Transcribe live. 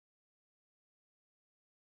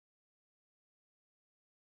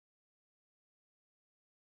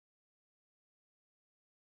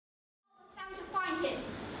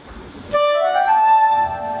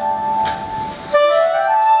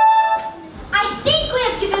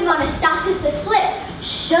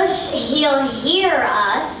Shush, he'll hear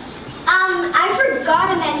us. I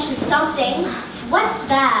forgot to mention something. What's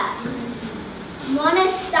that?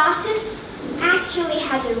 Monostatus actually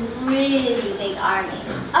has a really big army.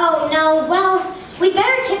 Oh no, well, we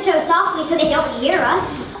better tiptoe softly so they don't hear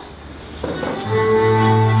us.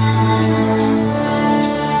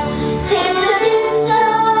 Tiptoe,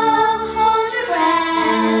 tiptoe, hold your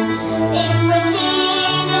breath. If we're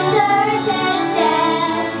seen in certain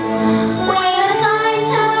death, we must find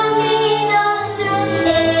Tamino soon.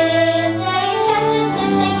 If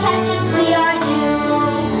they catch us, we are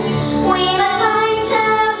doomed. We must find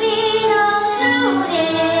Tamino soon.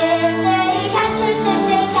 If they catch us, if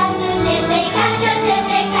they catch us, if they catch us, if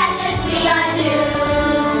they catch us, we are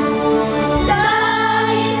doomed. So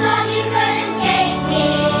you thought you could escape me?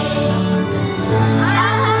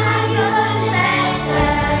 I'll have you learn the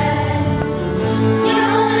masters. You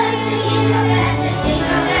will learn to teach your masters, teach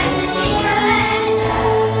your masters, teach your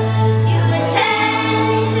masters. You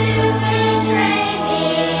intended to betray me.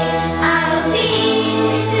 I will teach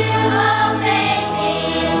you to obey me.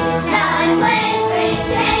 Now my slaves bring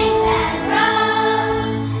chains and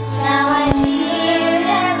ropes. Now I fear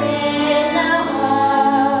there is no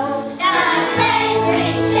hope. Now my slaves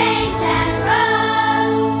bring chains and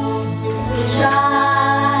ropes. If we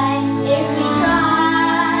try, if we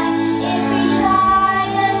try, if we try,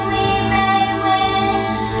 then we may win.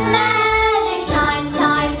 Magic chimes,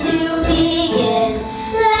 time to begin.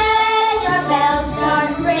 Let your bells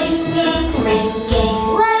start ringing, ringing.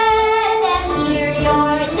 Let them hear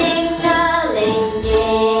your ting-a-ling-ding.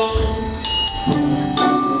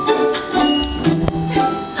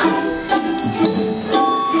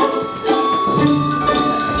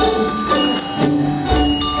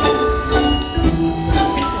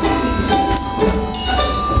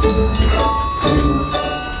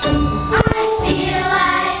 I feel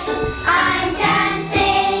like I'm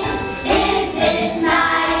dancing. Is this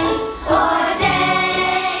night or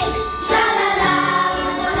day? Tra la la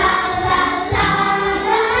la la la la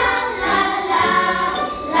la la la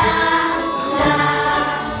la.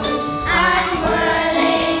 I'm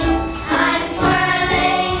whirling, I'm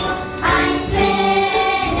swirling, I'm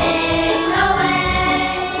spinning away.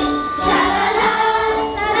 Tra la la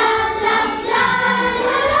la la la la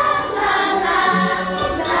la la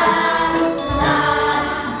la.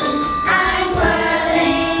 I'm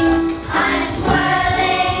whirling, I'm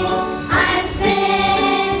swirling, I'm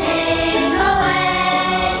spinning away.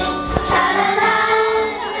 Tra la la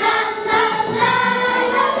la la la la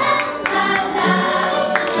la la.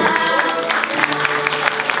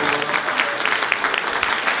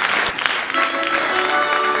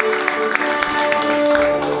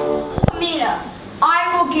 Mina, I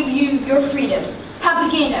will give you your freedom.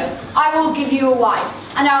 Papageno, I will give you a wife,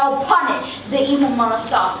 and I will punish the evil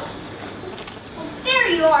Monostatus. There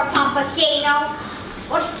you are, Papageno.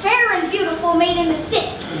 What fair and beautiful maiden is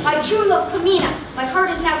this? My true love, Pamina. My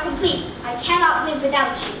heart is now complete. I cannot live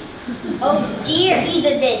without you. Oh dear, he's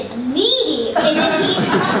a bit needy, isn't he?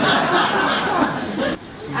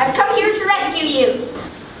 I've come here to rescue you.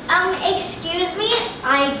 Excuse me?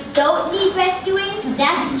 I don't need rescuing?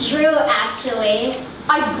 That's true, actually.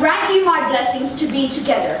 I grant you my blessings to be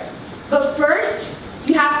together. But first,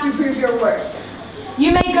 you have to prove your worth.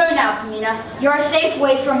 You may go now, Pamina. You're a safe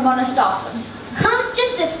way from Monostatus.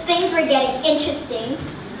 Just as things were getting interesting.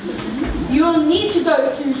 You will need to go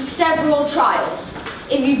through several trials.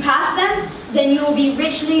 If you pass them, then you will be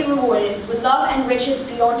richly rewarded with love and riches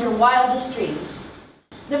beyond your wildest dreams.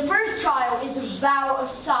 The first trial is a vow of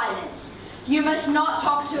silence. You must not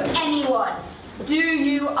talk to anyone. Do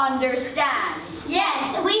you understand?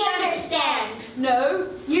 Yes, we understand. No,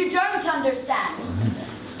 you don't understand.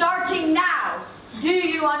 Starting now, do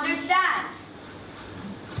you understand?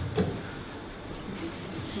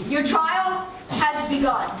 Your trial has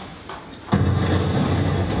begun.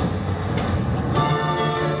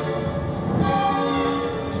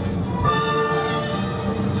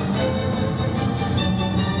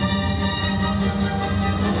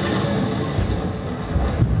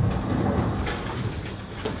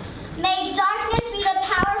 May darkness be the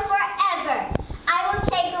power forever. I will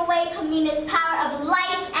take away Pamina's power of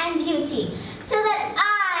light and beauty, so that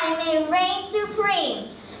I may reign supreme.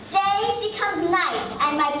 Day becomes night,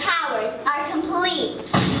 and my powers are complete.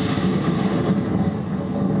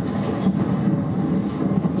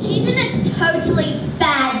 She's in a totally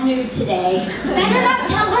bad mood today. Better not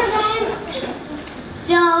tell her then.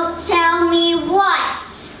 Don't tell me what?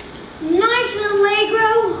 Nice little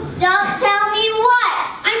Allegro. Don't tell me what?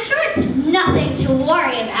 I'm sure it's nothing to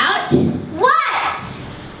worry about. What?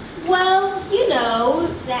 Well, you know,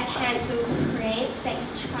 that handsome prince that you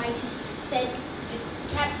tried to seduce.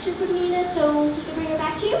 captured Pamina so he can bring her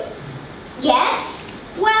back to you? Yes.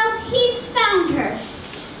 Well, he's found her.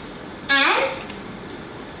 And?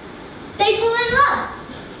 They fell in love.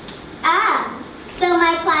 Ah, so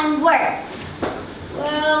my plan worked.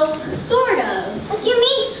 Well, sort of. What do you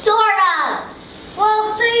mean, sort of?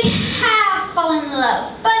 Well, they have fallen in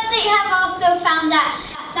love, but they have also found that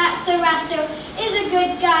Sarastro is a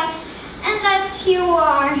good guy, and that you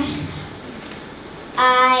are.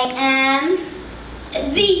 I am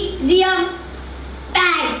the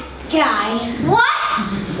bad guy. What?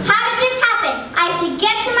 How did this happen? I have to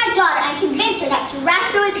get to my daughter and convince her that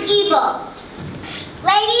Sarastro is evil.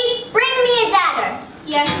 Ladies, bring me a dagger.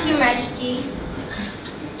 Yes, Your Majesty.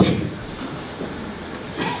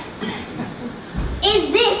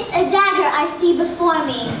 Is this a dagger I see before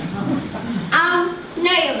me?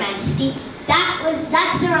 No, Your Majesty.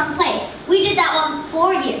 That's the wrong place. We did that one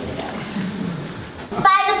 4 years ago.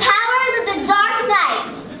 By the powers of the Dark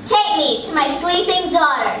Knight, take me to my sleeping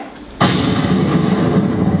daughter.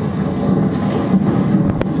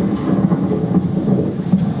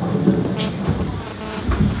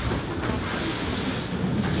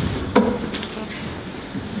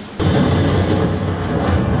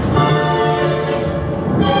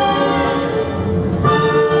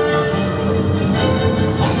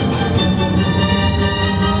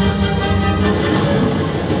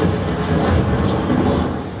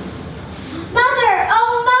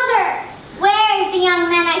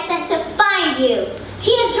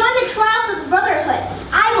 He has joined the trials of the Brotherhood.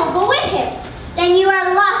 I will go with him. Then you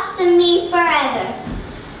are lost to me forever.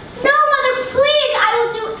 No, Mother, please! I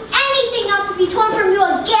will do anything not to be torn from you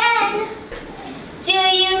again. Do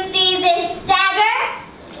you see this dagger?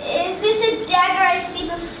 Is this a dagger I see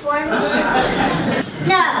before me?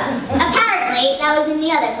 No, apparently that was in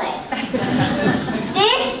the other play.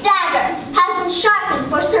 This dagger has been sharpened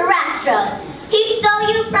for Sarastro. He stole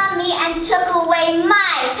you from me and took away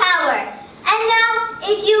my power. And now,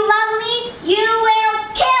 if you love me, you will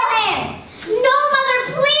kill him! No,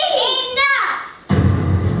 Mother, please! Enough!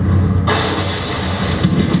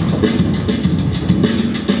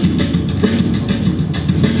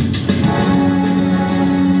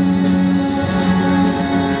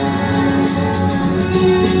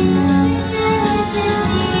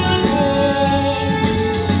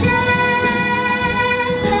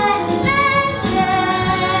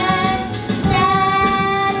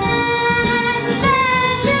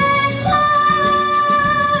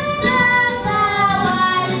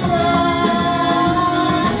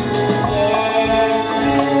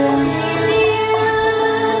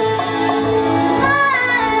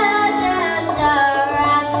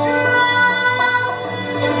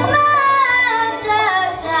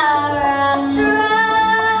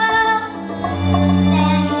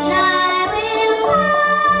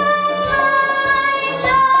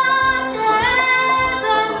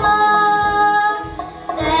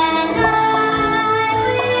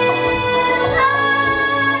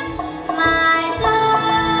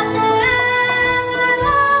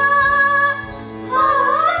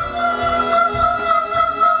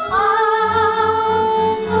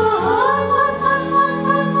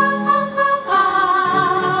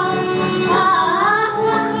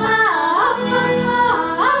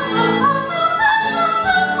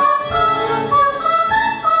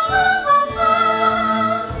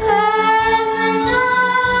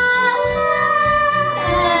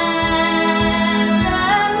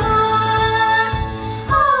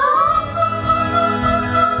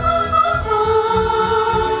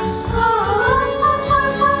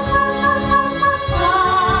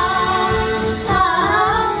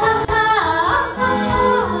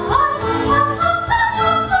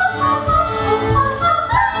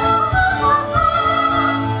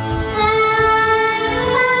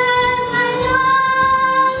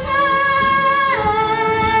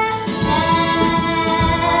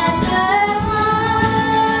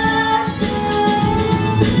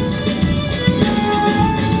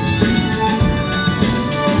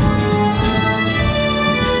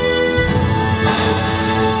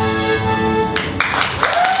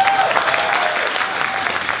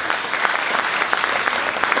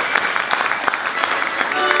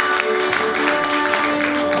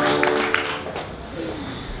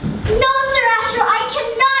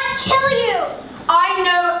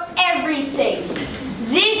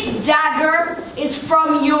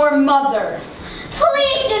 from your mother.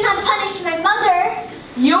 Please do not punish my mother.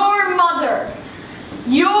 Your mother.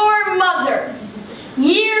 Your mother.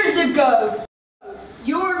 Years ago,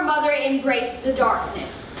 your mother embraced the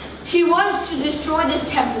darkness. She wants to destroy this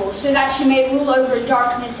temple so that she may rule over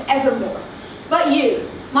darkness evermore. But you,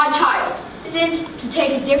 my child, destined to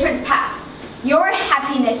take a different path. Your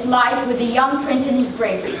happiness lies with the young prince and his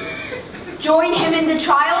bravery. Join him in the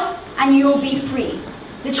trials, and you will be free.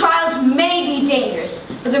 The trials may be dangerous,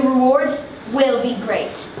 but the rewards will be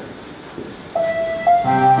great.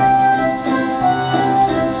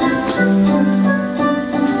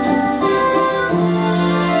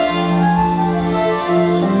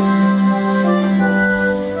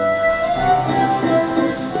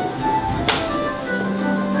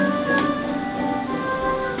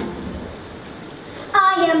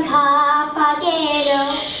 I am Papageno.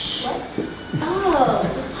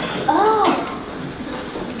 Oh.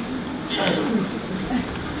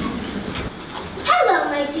 Hello,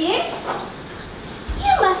 my dears.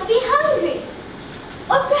 You must be hungry.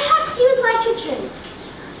 Or perhaps you would like a drink.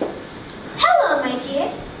 Hello, my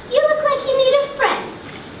dear. You look like you need a friend.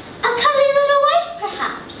 A cuddly little wife,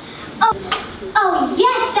 perhaps. Oh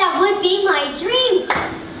yes, that would be my dream.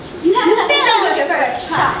 You have failed your first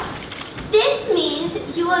try. This means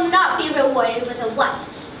you will not be rewarded with a wife.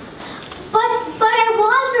 But I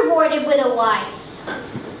was rewarded with a wife.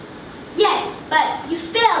 Yes, but you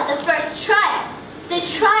failed the first trial. The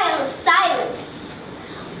trial of silence.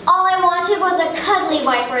 All I wanted was a cuddly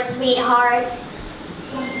wife or a sweetheart.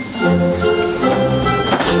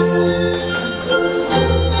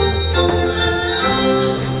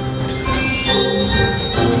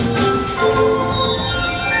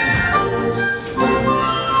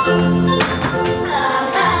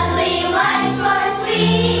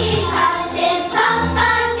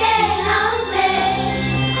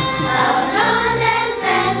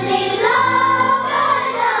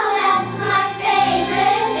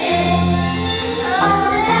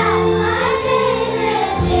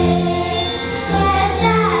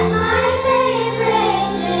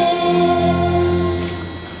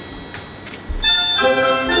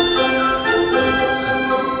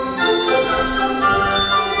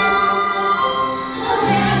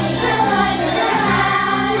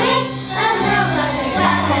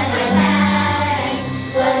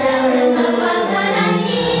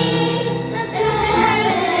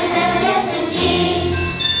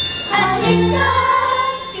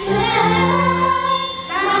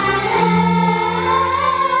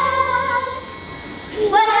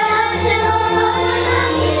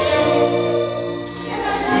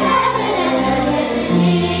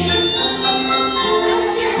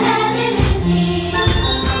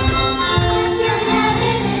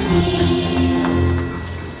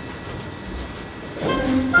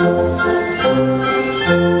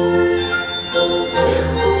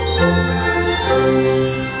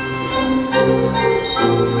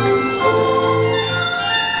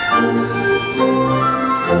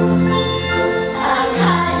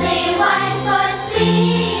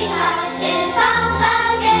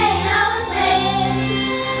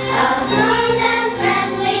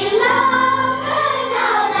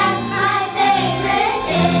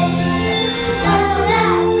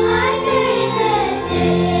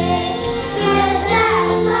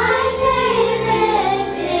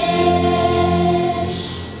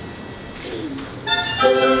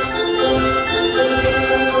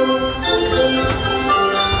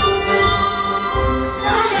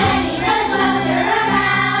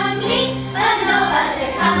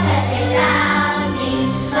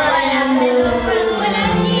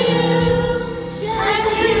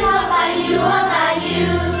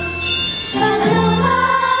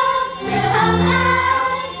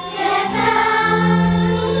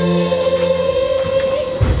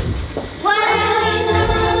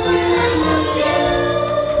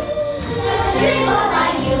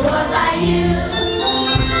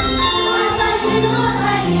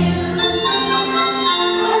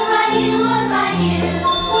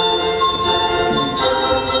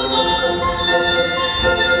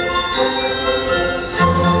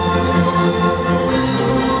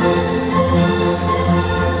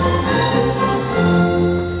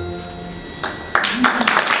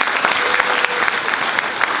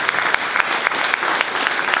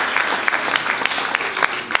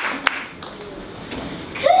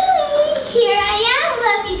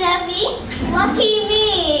 Lucky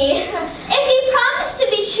me. If you promise to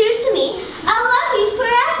be true to me, I'll love you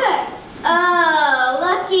forever. Oh,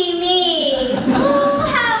 lucky me. Oh,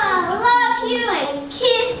 how I'll love you and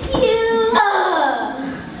kiss you.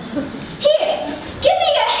 Here, give me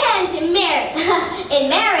your hand in marriage. In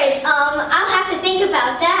marriage? I'll have to think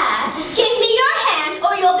about that. Give me your hand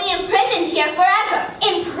or you'll be imprisoned here forever.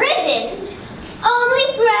 Imprisoned? Only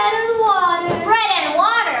bread and water. Bread and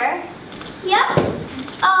water? Yep.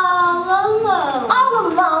 All alone. All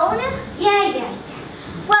alone? Yeah.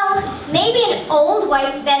 Well, maybe an old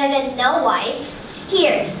wife's better than no wife.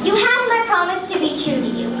 Here, you have my promise to be true to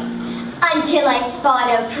you. until I spot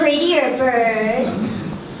a prettier bird.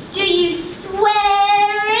 Do you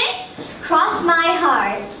swear it? Cross my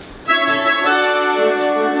heart.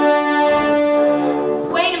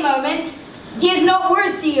 Wait a moment. He is not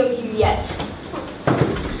worthy of you yet.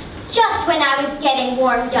 Just when I was getting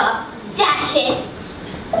warmed up. Dash it.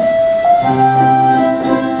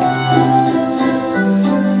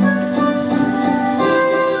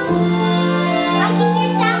 I can hear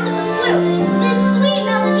sound of a flute. This sweet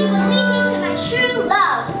melody will lead me to my true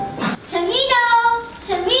love. Tamino,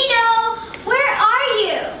 Tamino, where are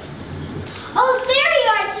you? Oh, there you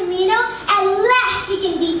are, Tamino. At last we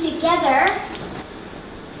can be together.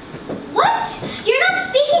 What? You're not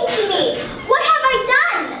speaking to me. What have I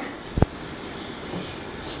done?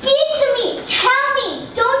 Speak to me. Tell me.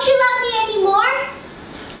 Don't you love me anymore?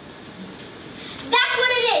 That's what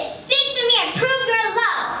it is. Speak to me and prove your love.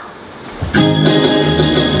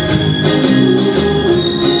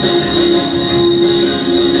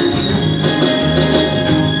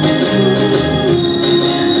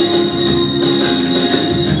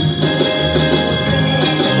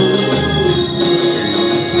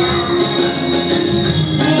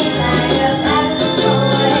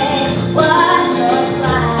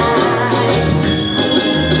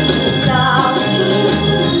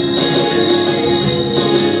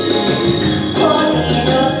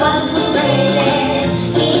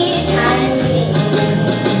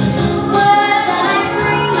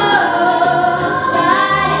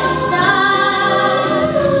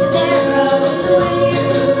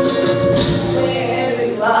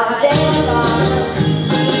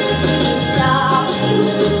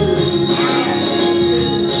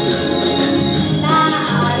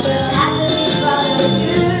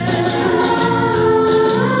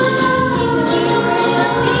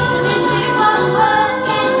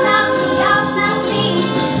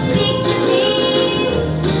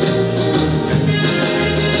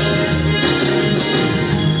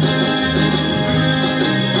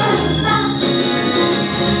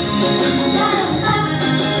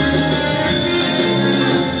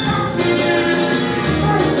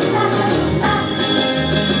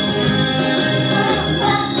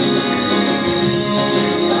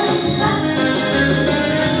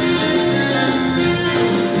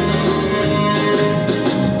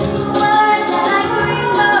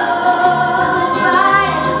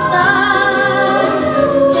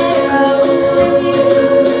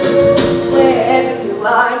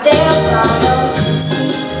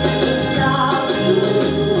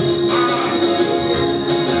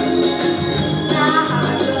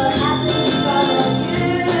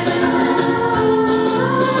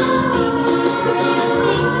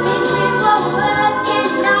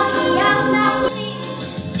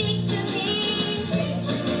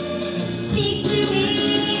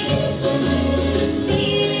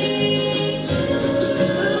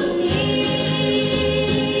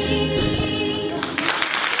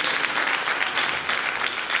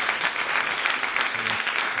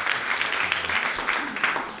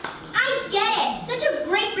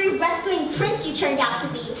 Rescuing prince you turned out to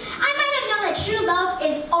be. I might have known that true love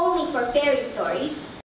is only for fairy stories.